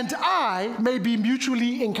and I may be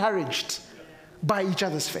mutually encouraged by each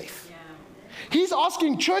other's faith. He's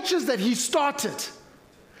asking churches that he started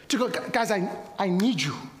to go, guys, I need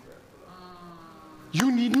you.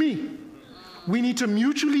 You need me. We need to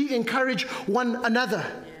mutually encourage one another.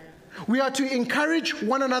 We are to encourage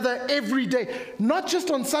one another every day, not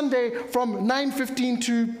just on Sunday from 9:15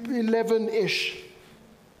 to 11-ish.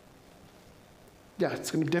 Yeah,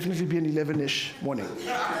 it's going to definitely be an 11-ish morning.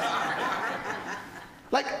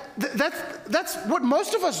 That's what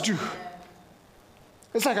most of us do.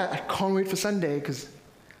 It's like, I can't wait for Sunday because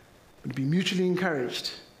I'm going to be mutually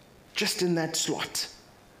encouraged just in that slot.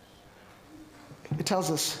 It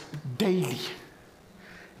tells us daily.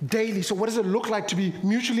 Daily. So what does it look like to be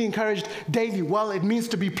mutually encouraged daily? Well, it means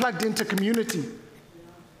to be plugged into community.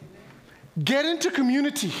 Get into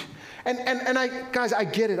community. And guys, I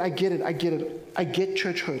get it. I get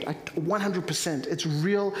church hurt. 100%. It's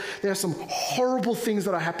real. There are some horrible things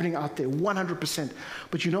that are happening out there. 100%.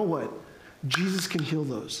 But you know what? Jesus can heal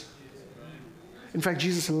those. In fact,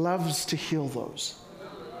 Jesus loves to heal those.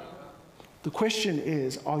 The question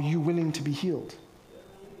is, are you willing to be healed?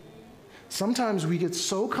 Sometimes we get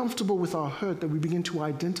so comfortable with our hurt that we begin to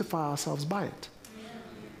identify ourselves by it.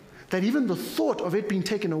 That even the thought of it being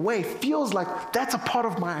taken away feels like that's a part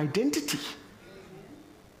of my identity.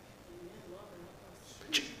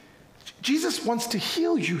 Jesus wants to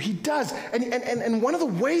heal you. He does. And one of the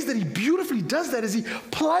ways that he beautifully does that is he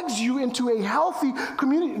plugs you into a healthy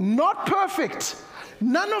community. Not perfect.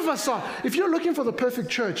 None of us are. If you're looking for the perfect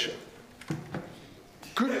church,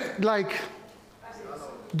 good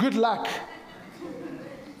luck.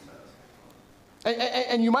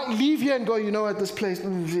 And you might leave here and go, you know what, this place,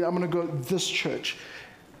 I'm going to go this church.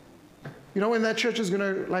 You know when that church is going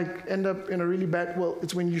to end up in a really bad, well,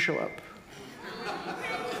 it's when you show up.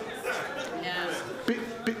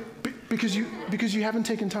 Because you haven't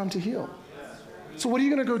taken time to heal. So what are you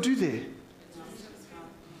going to go do there?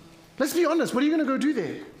 Let's be honest. What are you going to go do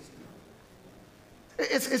there?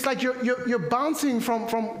 It's like you're bouncing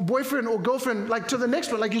from boyfriend or girlfriend to the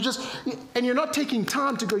next one. And you're not taking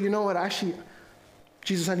time to go, you know what, actually,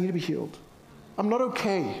 Jesus, I need to be healed. I'm not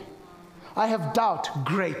okay. I have doubt.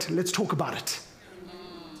 Great. Let's talk about it.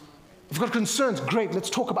 I've got concerns. Great. Let's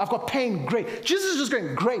talk about it. I've got pain. Great. Jesus is just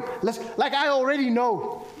going, great. I already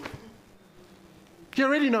know. He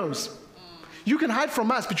already knows. You can hide from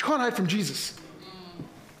us, but you can't hide from Jesus.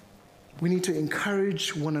 We need to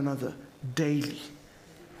encourage one another daily.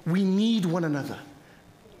 We need one another,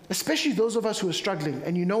 especially those of us who are struggling.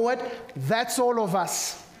 And you know what? That's all of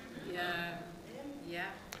us. Yeah.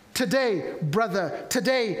 Today, brother,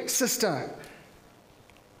 today, sister,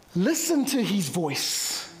 listen to his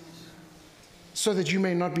voice so that you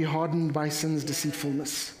may not be hardened by sin's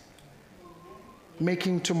deceitfulness,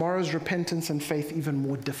 making tomorrow's repentance and faith even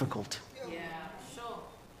more difficult. Yeah, sure.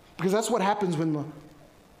 Because that's what happens when the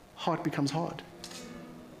heart becomes hard.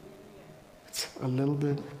 It's a little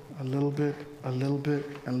bit, and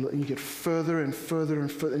you get further and further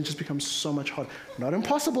and further, and it just becomes so much harder. Not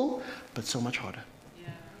impossible, but so much harder.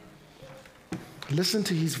 Yeah. Listen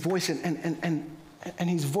to his voice, and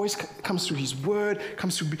his voice comes through his word,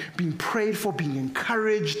 comes through being prayed for, being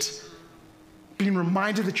encouraged, being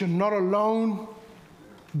reminded that you're not alone,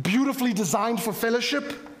 beautifully designed for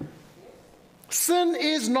fellowship. Sin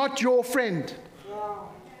is not your friend.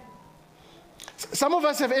 Some of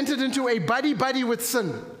us have entered into a buddy-buddy with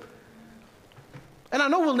sin. And I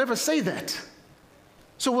know we'll never say that.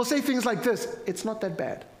 So we'll say things like this: it's not that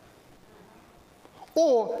bad.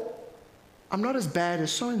 Or, I'm not as bad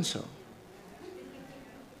as so-and-so.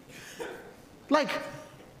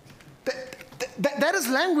 That is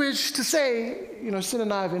language to say, Sin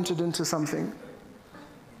and I have entered into something.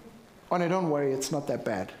 Oh no, don't worry, it's not that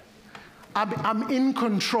bad. I'm in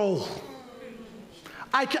control.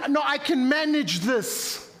 I can manage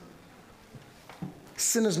this.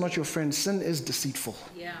 Sin is not your friend. Sin is deceitful.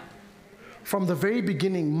 Yeah. From the very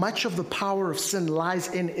beginning, much of the power of sin lies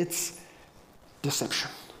in its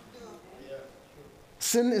deception.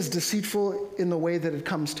 Sin is deceitful in the way that it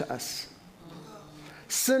comes to us.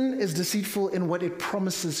 Sin is deceitful in what it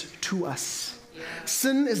promises to us.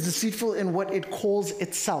 Sin is deceitful in what it calls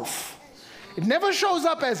itself. It never shows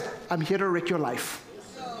up as, I'm here to wreck your life.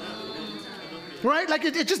 Right? Like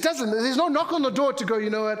it just doesn't. There's no knock on the door to go, you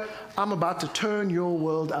know what? I'm about to turn your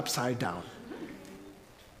world upside down.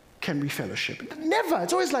 Can we fellowship? Never.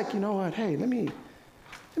 It's always like, you know what? Hey, let me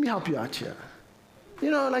help you out here. You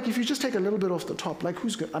know, like if you just take a little bit off the top, like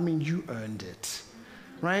who's good? I mean, you earned it.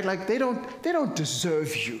 Right? Like they don't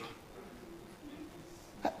deserve you.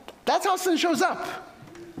 That's how sin shows up.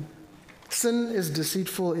 Sin is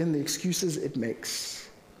deceitful in the excuses it makes.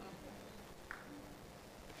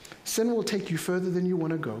 Sin will take you further than you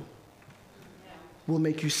want to go, will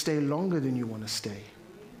make you stay longer than you want to stay,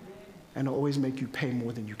 and will always make you pay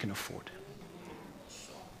more than you can afford.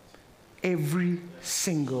 Every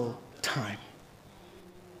single time.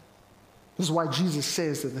 This is why Jesus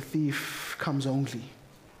says that the thief comes only.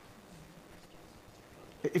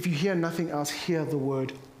 If you hear nothing else, hear the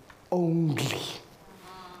word only.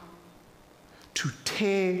 To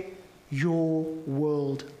tear your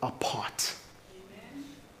world apart.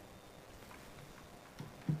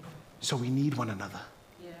 So we need one another.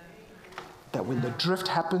 Yeah. That when the drift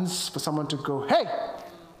happens, for someone to go, hey,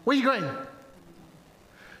 where are you going?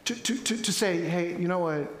 To say, hey, you know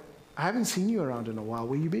what? I haven't seen you around in a while.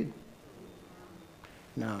 Where you been?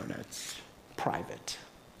 No, it's private.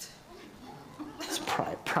 It's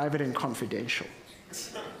private and confidential.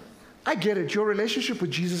 I get it. Your relationship with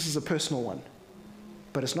Jesus is a personal one,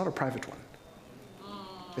 but it's not a private one.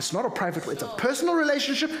 It's not a private one. It's a personal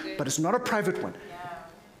relationship, but it's not a private one.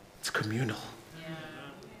 It's communal.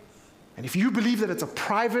 And if you believe that it's a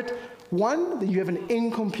private one, then you have an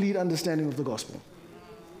incomplete understanding of the gospel.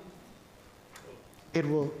 It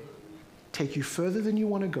will take you further than you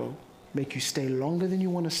want to go, make you stay longer than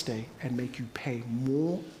you want to stay, and make you pay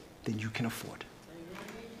more than you can afford.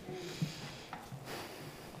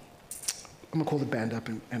 I'm going to call the band up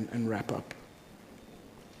and wrap up.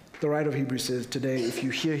 The writer of Hebrews says, today, if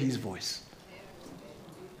you hear his voice,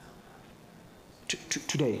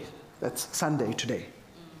 today, that's Sunday, today,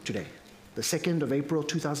 the 2nd of April,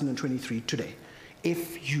 2023, today,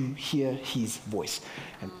 if you hear his voice.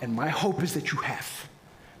 And my hope is that you have.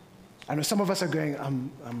 I know some of us are going,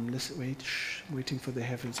 I'm waiting for the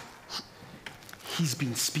heavens. He's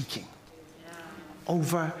been speaking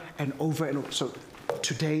over and over and over. So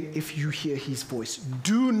today, if you hear his voice,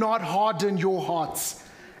 do not harden your hearts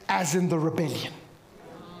as in the rebellion.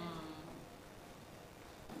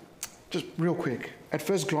 Just real quick, at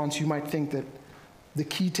first glance, you might think that the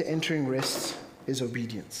key to entering rest is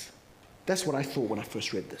obedience. That's what I thought when I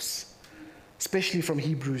first read this, especially from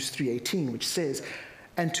Hebrews 3:18, which says,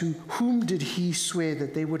 and to whom did he swear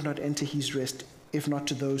that they would not enter his rest if not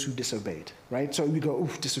to those who disobeyed, right? So we go,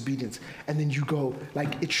 oof, disobedience. And then you go,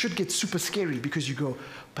 like, it should get super scary because you go,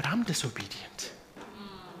 but I'm disobedient.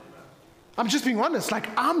 I'm just being honest, like,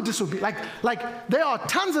 I'm disobedient. Like there are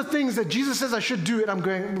tons of things that Jesus says I should do, and I'm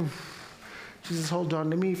going, oof. Jesus, hold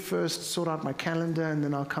on, let me first sort out my calendar, and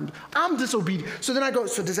then I'll come. I'm disobedient. So then I go,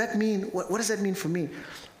 so does that mean, what does that mean for me?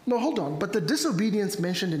 No, hold on. But the disobedience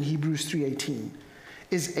mentioned in Hebrews 3:18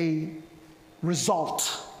 is a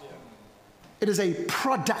result. It is a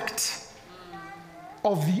product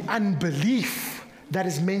of the unbelief that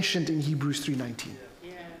is mentioned in Hebrews 3:19.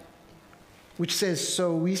 Which says,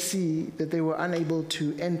 so we see that they were unable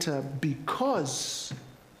to enter because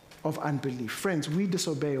of unbelief. Friends, we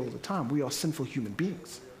disobey all the time. We are sinful human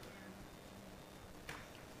beings.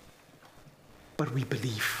 But we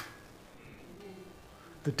believe.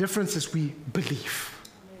 The difference is we believe.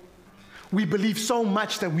 We believe so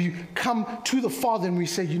much that we come to the Father and we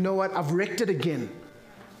say, you know what, I've wrecked it again.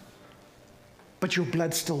 But your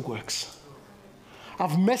blood still works.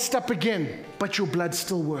 I've messed up again, but your blood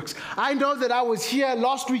still works. I know that I was here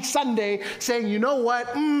last week Sunday saying, you know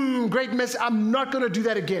what, great mess, I'm not going to do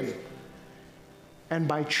that again. And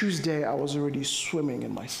by Tuesday, I was already swimming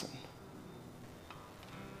in my sin.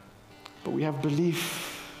 But we have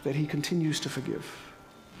belief that he continues to forgive,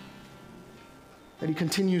 that he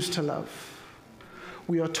continues to love.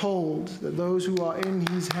 We are told that those who are in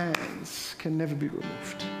his hands can never be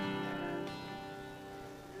removed.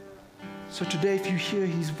 So today, if you hear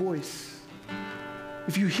his voice,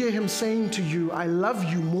 if you hear him saying to you, I love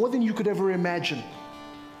you more than you could ever imagine,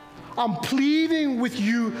 I'm pleading with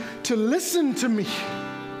you to listen to me.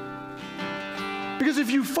 Because if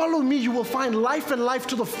you follow me, you will find life and life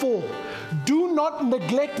to the full. Do not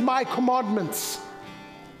neglect my commandments.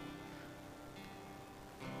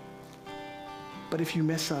 But if you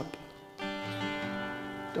mess up,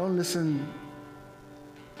 don't listen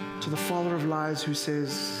to the father of lies who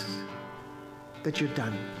says that you're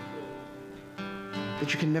done,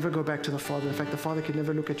 that you can never go back to the Father. In fact, the Father can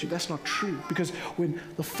never look at you. That's not true, because when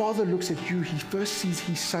the Father looks at you, he first sees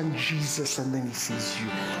his Son Jesus, and then he sees you.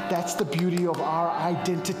 That's the beauty of our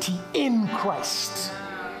identity in Christ.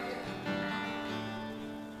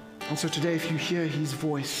 And so today, if you hear his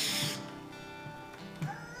voice,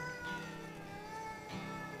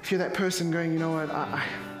 if you're that person going, you know what,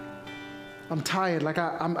 I'm tired. Like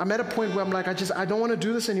I'm at a point where I'm like, I don't want to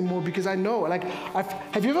do this anymore, because I know, like,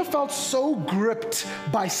 have you ever felt so gripped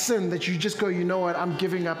by sin that you just go, you know what, I'm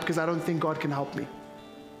giving up because I don't think God can help me?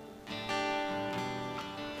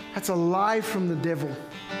 That's a lie from the devil.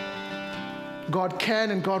 God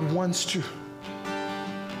can and God wants to.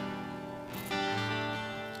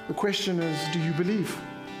 The question is, do you believe?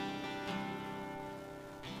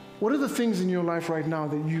 What are the things in your life right now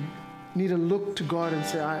that you need to look to God and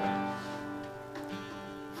say, I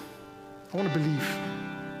want to believe?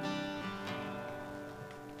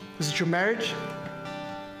 Is it your marriage?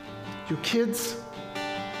 Your kids?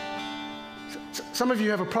 Some of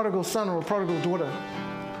you have a prodigal son or a prodigal daughter,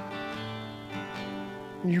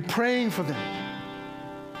 and you're praying for them.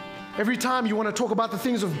 Every time you want to talk about the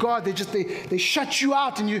things of God, they shut you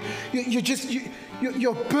out, and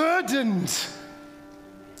you're burdened.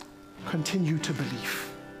 Continue to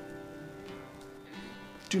believe.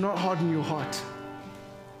 Do not harden your heart.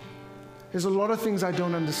 There's a lot of things I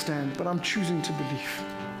don't understand, but I'm choosing to believe.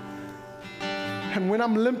 And when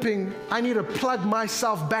I'm limping, I need to plug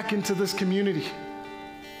myself back into this community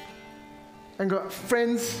and go,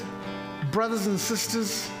 friends, brothers and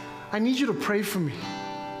sisters, I need you to pray for me.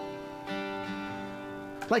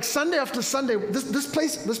 Like Sunday after Sunday, this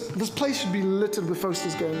place should be littered with folks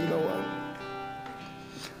that's going, you know what?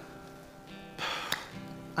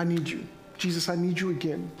 I need you. Jesus, I need you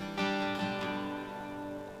again.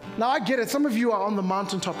 Now I get it. Some of you are on the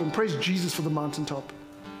mountaintop, and praise Jesus for the mountaintop.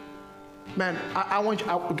 Man,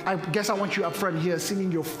 I guess I want you up front here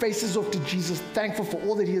singing your faces off to Jesus, thankful for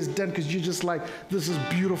all that he has done, because you're just like, this is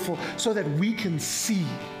beautiful, so that we can see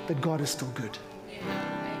that God is still good.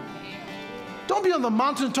 Don't be on the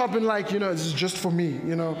mountaintop and like, this is just for me,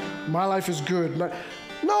 my life is good.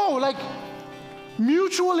 No,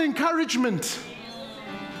 mutual encouragement.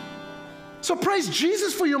 So praise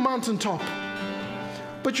Jesus for your mountaintop.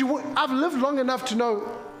 But I've lived long enough to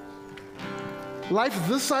know life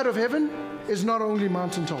this side of heaven is not only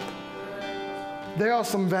mountaintop. There are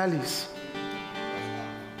some valleys.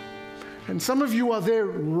 And some of you are there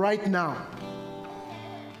right now.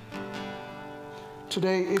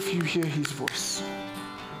 Today, if you hear his voice,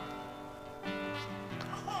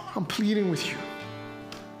 I'm pleading with you.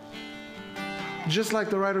 Just like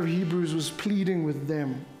the writer of Hebrews was pleading with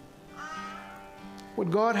them. What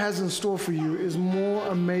God has in store for you is more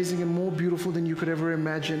amazing and more beautiful than you could ever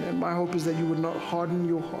imagine. And my hope is that you would not harden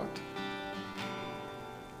your heart.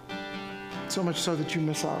 So much so that you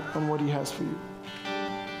miss out on what he has for you.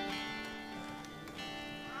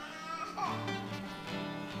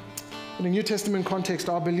 In a New Testament context,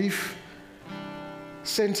 our belief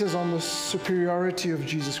centers on the superiority of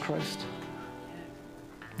Jesus Christ.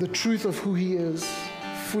 The truth of who he is,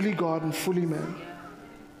 fully God and fully man.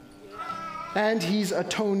 And his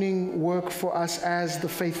atoning work for us as the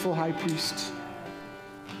faithful high priest.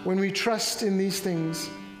 When we trust in these things,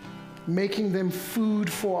 making them food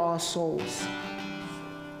for our souls,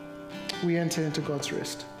 we enter into God's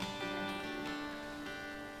rest.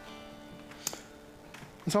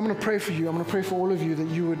 And so I'm going to pray for you. I'm going to pray for all of you that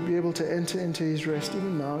you would be able to enter into his rest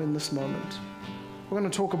even now in this moment. We're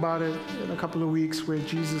going to talk about it in a couple of weeks, where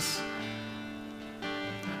Jesus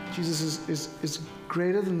is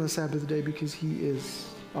greater than the Sabbath day because he is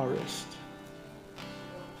our rest.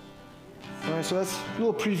 All right, so that's a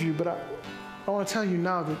little preview, but I want to tell you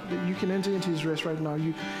now that you can enter into his rest right now.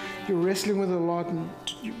 You're wrestling with it a lot, and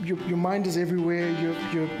your mind is everywhere.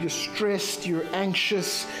 You're stressed, you're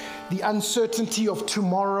anxious, the uncertainty of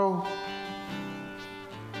tomorrow.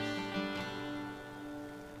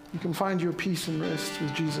 You can find your peace and rest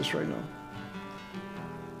with Jesus right now.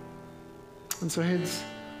 And so heads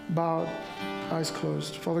bowed, eyes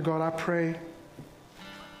closed. Father God, I pray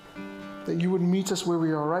that you would meet us where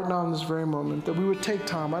we are right now in this very moment, that we would take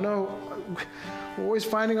time. I know we're always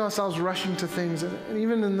finding ourselves rushing to things, and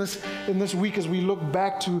even in this week as we look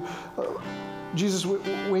back to Jesus,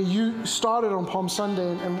 where you started on Palm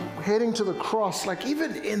Sunday and heading to the cross, like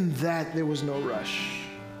even in that there was no rush.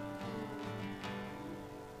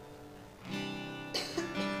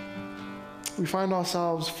 We find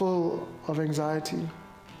ourselves full of anxiety,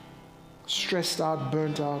 stressed out,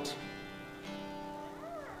 burnt out.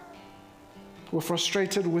 We're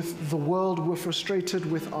frustrated with the world. We're frustrated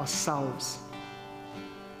with ourselves.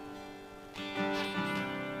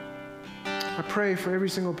 I pray for every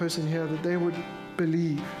single person here that they would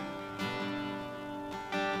believe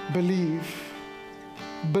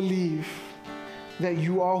that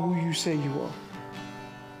you are who you say you are.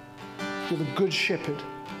 You're the good shepherd.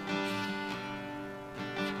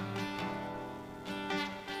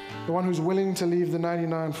 The one who's willing to leave the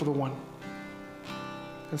 99 for the one.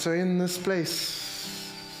 And so in this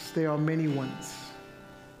place, there are many ones.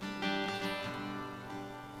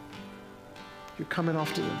 You're coming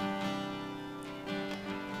after them.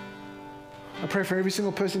 I pray for every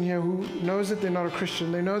single person here who knows that they're not a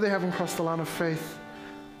Christian. They know they haven't crossed the line of faith.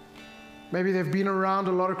 Maybe they've been around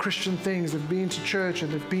a lot of Christian things. They've been to church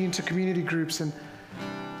and they've been to community groups.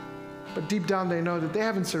 But deep down they know that they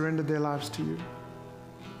haven't surrendered their lives to you.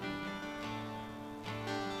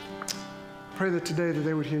 I pray that today that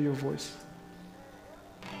they would hear your voice.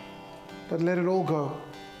 That let it all go.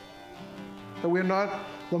 That we're not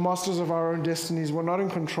the masters of our own destinies. We're not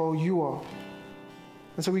in control. You are.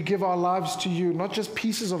 And so we give our lives to you, not just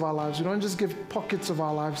pieces of our lives. We don't just give pockets of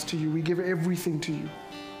our lives to you. We give everything to you.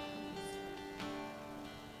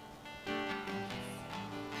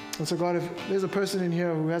 And so God, if there's a person in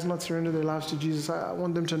here who has not surrendered their lives to Jesus, I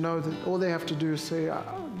want them to know that all they have to do is say,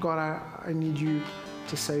 God, I need you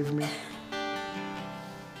to save me.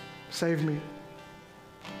 Save me.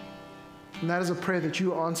 And that is a prayer that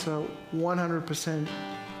you answer 100%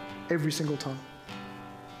 every single time.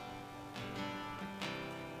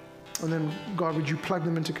 And then, God, would you plug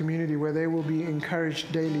them into community where they will be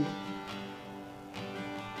encouraged daily.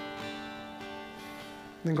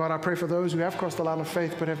 Then, God, I pray for those who have crossed the line of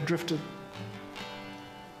faith but have drifted.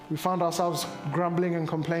 We found ourselves grumbling and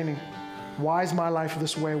complaining. Why is my life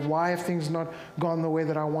this way? Why have things not gone the way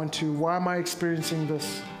that I want to? Why am I experiencing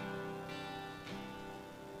this?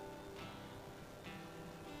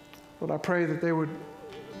 Lord, I pray that they would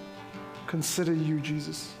consider you,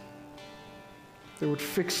 Jesus. They would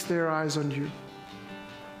fix their eyes on you.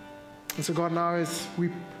 And so, God, now as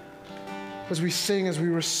we sing, as we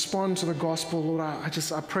respond to the gospel, Lord,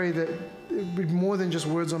 I pray that it would be more than just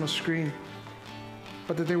words on a screen,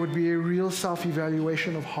 but that there would be a real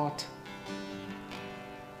self-evaluation of heart.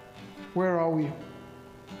 Where are we?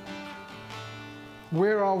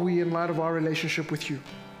 Where are we in light of our relationship with you?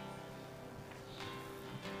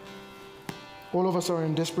 All of us are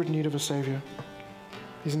in desperate need of a Savior.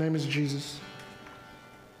 His name is Jesus.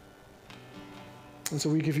 And so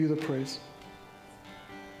we give you the praise.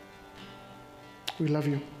 We love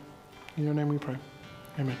you. In your name we pray.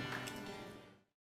 Amen.